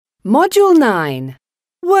Module 9.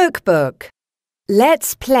 Workbook.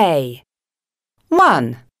 Let's play.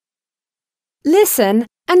 1. Listen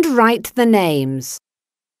and write the names.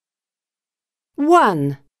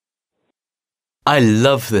 1. I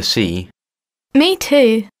love the sea. Me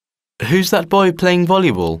too. Who's that boy playing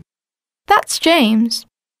volleyball? That's James.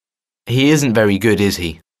 He isn't very good, is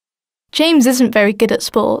he? James isn't very good at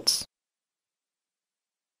sports.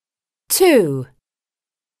 2.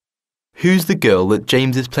 Who's the girl that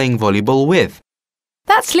James is playing volleyball with?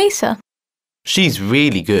 That's Lisa. She's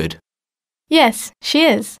really good. Yes, she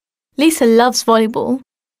is. Lisa loves volleyball.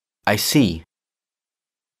 I see.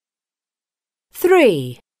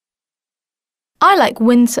 3. I like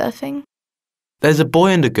windsurfing. There's a boy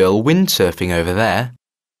and a girl windsurfing over there.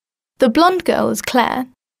 The blonde girl is Claire.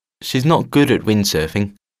 She's not good at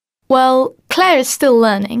windsurfing. Well, Claire is still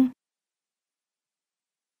learning.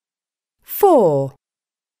 4.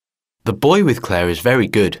 The boy with Claire is very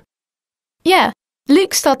good. Yeah,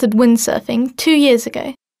 Luke started windsurfing 2 years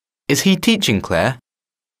ago. Is he teaching Claire?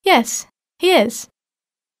 Yes, he is.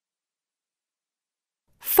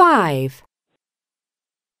 5.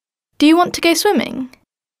 Do you want to go swimming?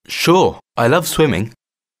 Sure, I love swimming.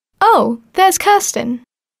 Oh, there's Kirsten.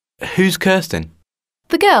 Who's Kirsten?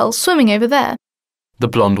 The girl swimming over there. The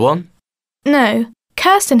blonde one? No,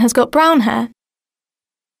 Kirsten has got brown hair.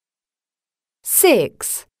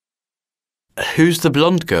 6. Who's the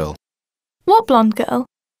blonde girl? What blonde girl?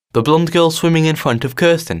 The blonde girl swimming in front of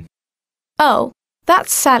Kirsten. Oh,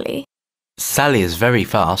 that's Sally. Sally is very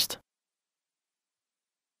fast.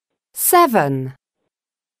 7.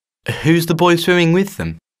 Who's the boy swimming with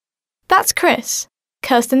them? That's Chris,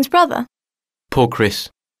 Kirsten's brother. Poor Chris.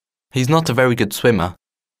 He's not a very good swimmer.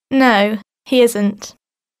 No, he isn't.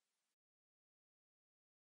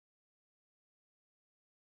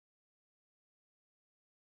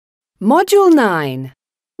 Module 9.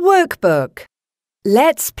 Workbook.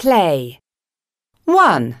 Let's play.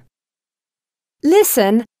 1.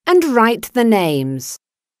 Listen and write the names.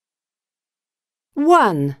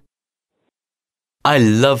 1. I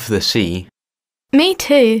love the sea. Me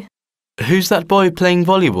too. Who's that boy playing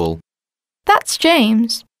volleyball? That's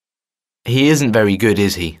James. He isn't very good,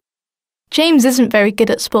 is he? James isn't very good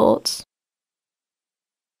at sports.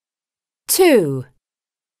 2.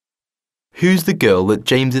 Who's the girl that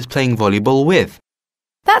James is playing volleyball with?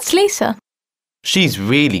 That's Lisa. She's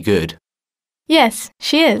really good. Yes,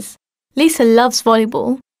 she is. Lisa loves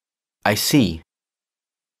volleyball. I see.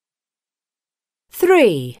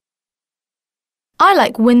 3. I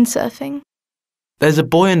like windsurfing. There's a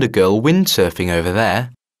boy and a girl windsurfing over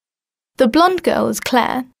there. The blonde girl is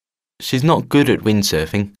Claire. She's not good at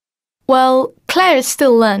windsurfing. Well, Claire is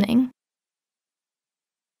still learning.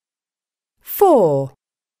 4.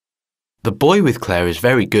 The boy with Claire is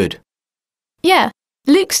very good. Yeah,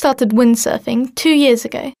 Luke started windsurfing 2 years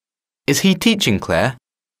ago. Is he teaching Claire?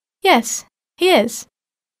 Yes, he is.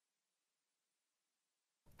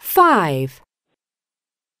 5.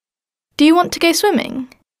 Do you want to go swimming?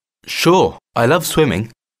 Sure, I love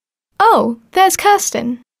swimming. Oh, there's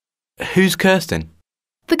Kirsten. Who's Kirsten?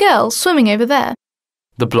 The girl swimming over there.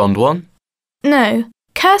 The blonde one? No,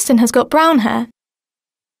 Kirsten has got brown hair.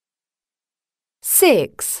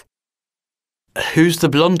 6. Who's the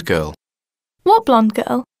blonde girl? What blonde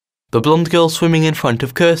girl? The blonde girl swimming in front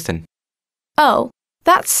of Kirsten. Oh,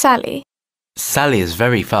 that's Sally. Sally is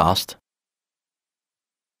very fast.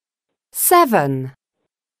 7.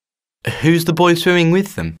 Who's the boy swimming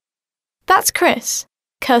with them? That's Chris,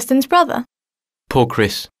 Kirsten's brother. Poor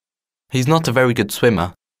Chris. He's not a very good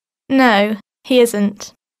swimmer. No, he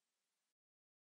isn't.